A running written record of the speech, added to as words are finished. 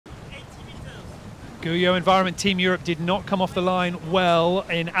GUYOT Environnement Team Europe did not come off the line well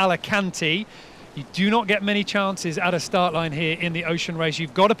in Alicante. You do not get many chances at a start line here in the ocean race.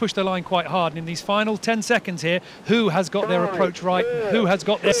 You've got to push the line quite hard. And in these final 10 seconds here, who has got their approach right, who has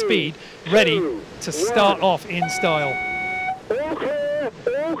got their speed ready to start off in style? All clear,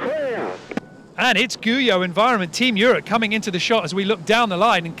 all clear. And it's GUYOT Environnement Team Europe coming into the shot as we look down the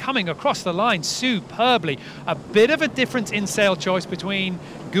line and coming across the line superbly. A bit of a difference in sail choice between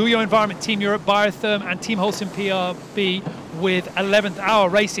GUYOT Environment Team Europe, Biotherm and Team Holcim-PRB with 11th Hour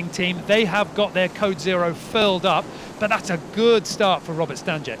Racing Team. They have got their code 0 filled up, but that's a good start for Robert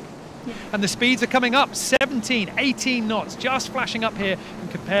Stanczyk. And the speeds are coming up, 17, 18 knots, just flashing up here.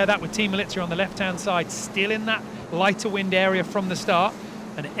 And compare that with Team Milizia on the left-hand side, still in that lighter wind area from the start.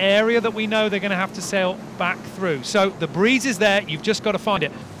 An area that we know they're going to have to sail back through. So the breeze is there, you've just got to find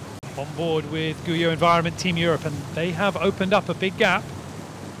it. On board with GUYOT Environment Team Europe, and they have opened up a big gap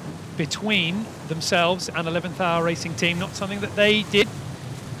between themselves and 11th Hour Racing Team, not something that they did.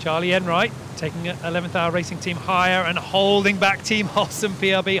 Charlie Enright taking 11th Hour Racing Team higher and holding back Team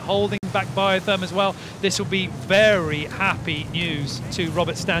Holcim-PRB, holding back Biotherm as well. This will be very happy news to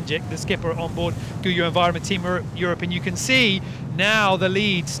Robert Stanczyk, the skipper on board GUYOT Environment Team Europe. And you can see now the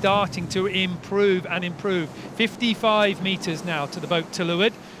lead starting to improve and improve. 55 metres now to the boat to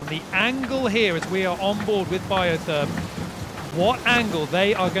leeward. The angle here as we are on board with Biotherm, what angle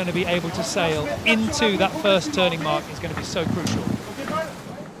they are going to be able to sail into that first turning mark is going to be so crucial.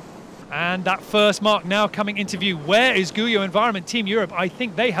 And that first mark now coming into view. Where is GUYOT Environment Team Europe? I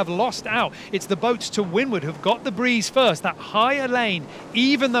think they have lost out. It's the boats to windward who've got the breeze first, that higher lane,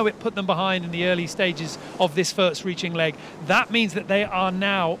 even though it put them behind in the early stages of this first reaching leg. That means that they are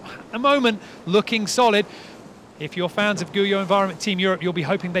now, at the moment, looking solid. If you're fans of GUYOT Environment Team Europe, you'll be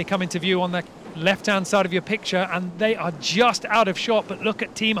hoping they come into view on the left-hand side of your picture, and they are just out of shot. But look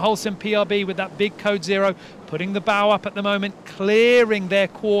at Team Holcim-PRB with that big code 0, putting the bow up at the moment, clearing their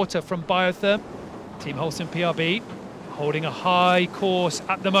quarter from Biotherm. Team Holcim-PRB holding a high course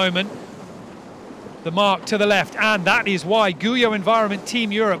at the moment. The mark to the left, and that is why GUYOT Environment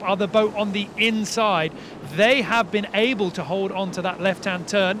Team Europe are the boat on the inside. They have been able to hold on to that left-hand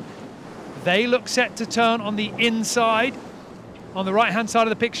turn. They look set to turn on the inside, on the right-hand side of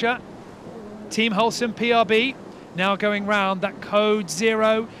the picture. Team Holcim-PRB now going round that code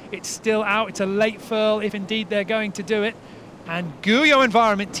 0. It's still out. It's a late furl if indeed they're going to do it. And GUYOT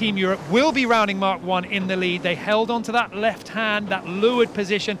Environment Team Europe will be rounding Mark 1 in the lead. They held on to that left hand, that leeward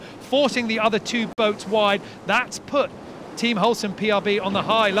position, forcing the other two boats wide. That's put Team Holcim-PRB on the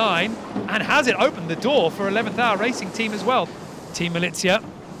high line and has it opened the door for 11th Hour Racing Team as well. Team Milizia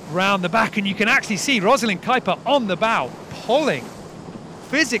round the back, and you can actually see Rosalind Kuiper on the bow, pulling.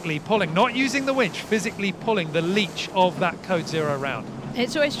 Physically pulling, not using the winch, physically pulling the leech of that code 0 round.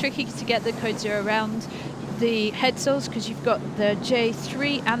 It's always tricky to get the code 0 round the head sails because you've got the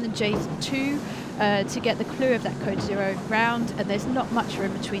J3 and the J2 to get the clue of that code 0 round, and there's not much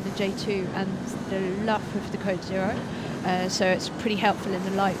room between the J2 and the luff of the code 0. So it's pretty helpful in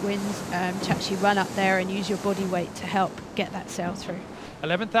the light winds to actually run up there and use your body weight to help get that sail through.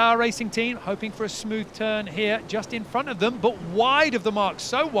 11th Hour Racing Team hoping for a smooth turn here just in front of them, but wide of the mark,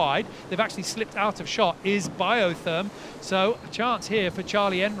 so wide they've actually slipped out of shot is Biotherm. So a chance here for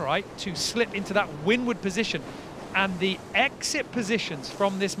Charlie Enright to slip into that windward position. And the exit positions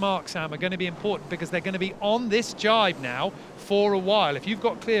from this mark, Sam, are going to be important because they're going to be on this jibe now for a while. If you've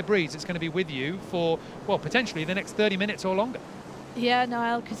got clear breeze, it's going to be with you for, well, potentially the next 30 minutes or longer. Yeah,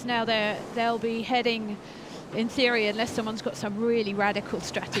 Niall, because now they'll be heading, in theory, unless someone's got some really radical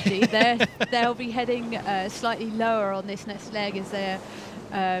strategy, they'll be heading slightly lower on this next leg as their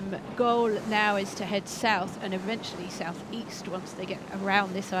goal now is to head south and eventually southeast once they get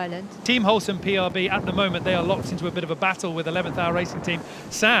around this island. Team Holcim-PRB at the moment, they are locked into a bit of a battle with 11th Hour Racing Team.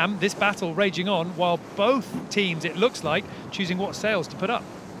 Sam, this battle raging on while both teams, it looks like, choosing what sails to put up.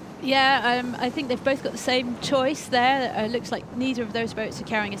 Yeah, I think they've both got the same choice there. Looks like neither of those boats are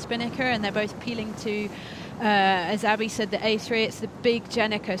carrying a spinnaker, and they're both peeling to, as Abby said, the A3. It's the big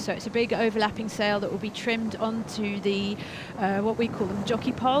Jenica, so it's a big overlapping sail that will be trimmed onto the, what we call them,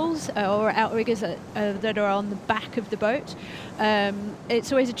 jockey poles or outriggers that are on the back of the boat.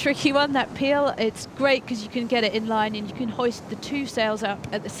 It's always a tricky one, that peel. It's great because you can get it in line and you can hoist the two sails up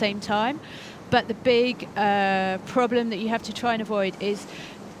at the same time. But the big problem that you have to try and avoid is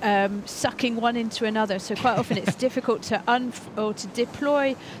sucking one into another, so quite often it's difficult to to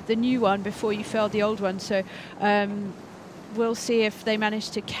deploy the new one before you furl the old one. So we'll see if they manage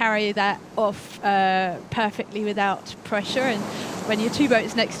to carry that off perfectly without pressure. And when you're two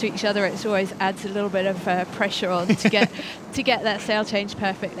boats next to each other, it always adds a little bit of pressure on to get that sail change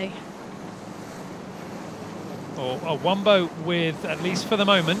perfectly. One boat with, at least for the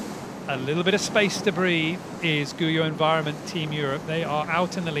moment, a little bit of space to breathe is GUYOT Environnement Team Europe. They are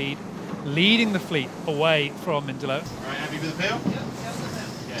out in the lead, leading the fleet away from Mindelo. All right, happy with the pail?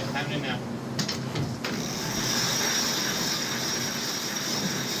 Yeah, okay, happening now.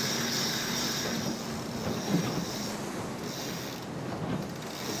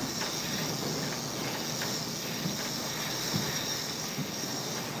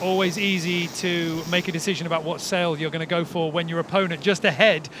 Always easy to make a decision about what sail you're going to go for when your opponent just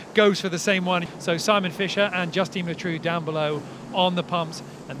ahead goes for the same one. So Simon Fisher and Justine Latrue down below on the pumps.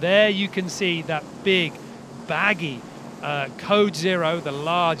 And there you can see that big, baggy Code Zero, the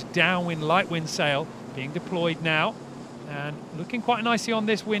large downwind, light wind sail being deployed now. And looking quite nicely on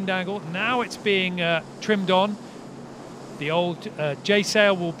this wind angle. Now it's being trimmed on. The old J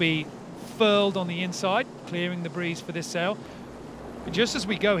sail will be furled on the inside, clearing the breeze for this sail. Just as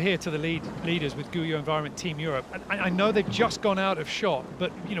we go here to the leaders with GUYOT Environment Team Europe, I know they've just gone out of shot,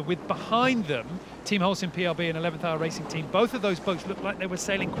 but with behind them, Team Holcim-PRB and 11th Hour Racing Team, both of those boats looked like they were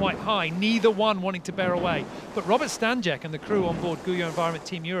sailing quite high, neither one wanting to bear away. But Robert Stanjek and the crew on board GUYOT Environment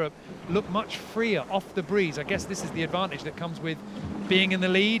Team Europe look much freer off the breeze. I guess this is the advantage that comes with being in the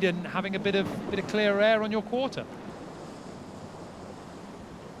lead and having a bit of clear air on your quarter.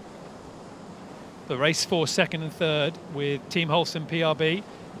 The race for second and third with Team Holcim-PRB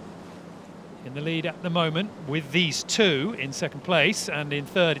in the lead at the moment with these two in second place, and in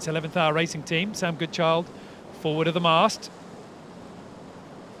third it's 11th Hour Racing Team, Sam Goodchild forward of the mast.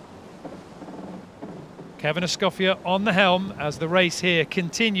 Kevin Escoffier on the helm as the race here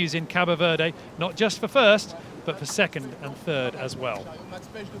continues in Cabo Verde, not just for first but for second and third as well.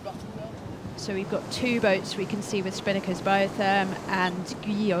 So we've got two boats we can see with Spinnakers, Biotherm and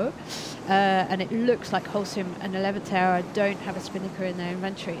GUYOT. And it looks like Holcim and 11th Hour don't have a Spinnaker in their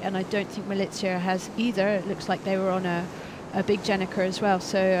inventory, and I don't think Militia has either. It looks like they were on a big Jenica as well.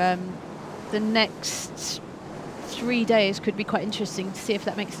 So the next 3 days could be quite interesting to see if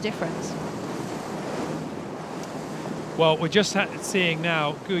that makes a difference. Well, we're just seeing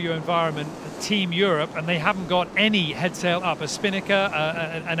now GUYOT Environment Team Europe, and they haven't got any head sail up, a Spinnaker,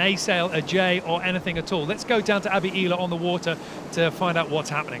 an A sail, a J, or anything at all. Let's go down to Abby Ehler on the water to find out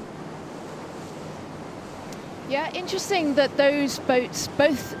what's happening. Yeah, interesting that those boats,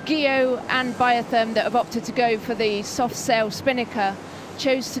 both GUYOT and Biotherm, that have opted to go for the soft sail Spinnaker,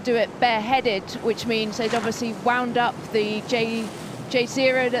 chose to do it bareheaded, which means they'd obviously wound up the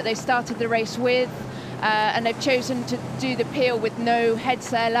J0 that they started the race with, and they've chosen to do the peel with no head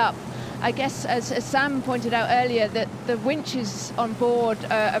sail up. I guess, as Sam pointed out earlier, that the winches on board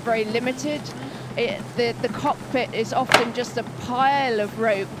are very limited. The cockpit is often just a pile of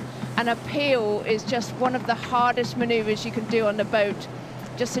rope, and a peel is just one of the hardest maneuvers you can do on the boat,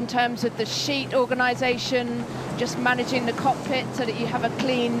 just in terms of the sheet organisation, just managing the cockpit so that you have a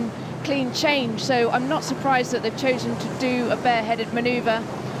clean change. So I'm not surprised that they've chosen to do a bareheaded manoeuvre.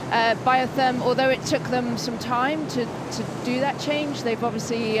 Biotherm, although it took them some time to do that change, they've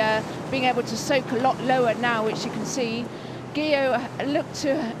obviously been able to soak a lot lower now, which you can see. GUYOT look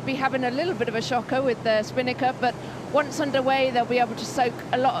to be having a little bit of a shocker with their Spinnaker, but once underway they'll be able to soak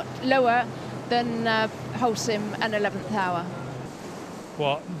a lot lower than Holcim and 11th Hour.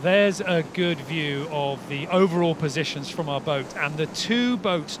 Well, there's a good view of the overall positions from our boat, and the two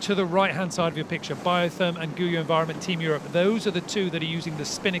boats to the right-hand side of your picture, Biotherm and GUYOT Environment Team Europe, those are the two that are using the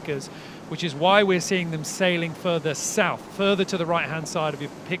Spinnakers, which is why we're seeing them sailing further south, further to the right-hand side of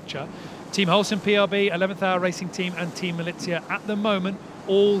your picture. Team Holcim-PRB, 11th Hour Racing Team and Team Militia at the moment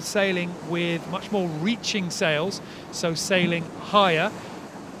all sailing with much more reaching sails, so sailing higher.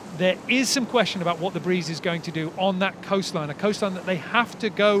 There is some question about what the breeze is going to do on that coastline, a coastline that they have to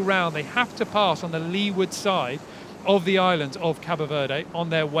go round, they have to pass on the leeward side of the islands of Cabo Verde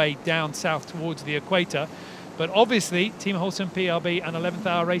on their way down south towards the equator. But obviously, Team Holcim-PRB and 11th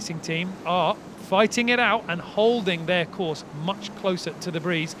Hour Racing Team are fighting it out and holding their course much closer to the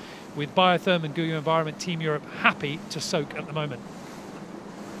breeze, with Biotherm and GUYOT Environment Team Europe happy to soak at the moment.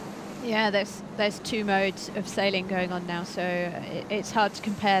 Yeah, there's two modes of sailing going on now, so it's hard to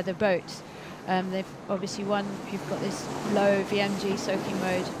compare the boats. They've obviously you've got this low VMG soaking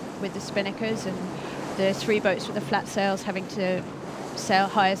mode with the Spinnakers, and the three boats with the flat sails having to sail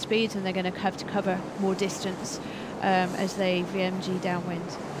higher speeds, and they're going to have to cover more distance as they VMG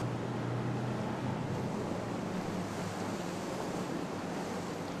downwind.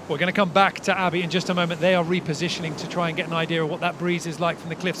 We're going to come back to Abby in just a moment. They are repositioning to try and get an idea of what that breeze is like from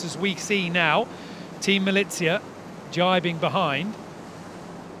the cliffs, as we see now Team Militia jibing behind.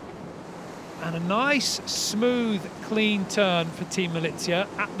 And a nice, smooth, clean turn for Team Militia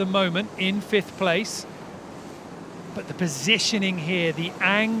at the moment in 5th place. But the positioning here, the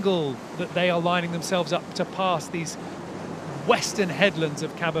angle that they are lining themselves up to pass these western headlands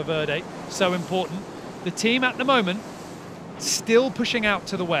of Cabo Verde, so important. The team at the moment still pushing out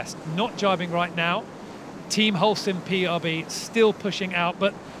to the west, not jibing right now. Team Holcim-PRB still pushing out,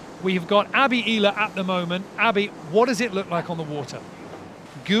 but we've got Abby Ehler at the moment. Abby, what does it look like on the water?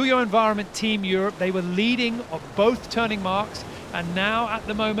 GUYOT Environnement Team Europe, they were leading of both turning marks, and now at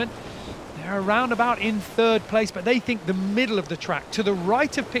the moment they're around about in third place, but they think the middle of the track. To the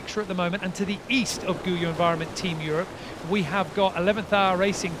right of picture at the moment and to the east of GUYOT Environment Team Europe, we have got 11th Hour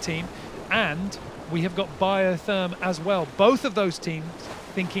Racing Team and we have got Biotherm as well. Both of those teams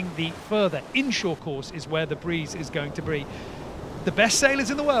thinking the further inshore course is where the breeze is going to be. The best sailors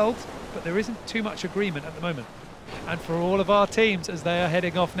in the world, but there isn't too much agreement at the moment. And for all of our teams, as they are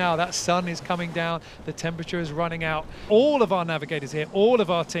heading off now, that sun is coming down, the temperature is running out. All of our navigators here, all of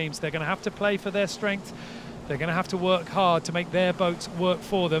our teams, they're going to have to play for their strength. They're going to have to work hard to make their boats work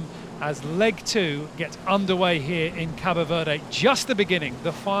for them as leg 2 gets underway here in Cabo Verde. Just the beginning,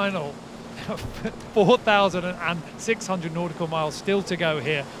 the final 4,600 nautical miles still to go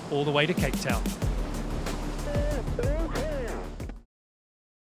here all the way to Cape Town.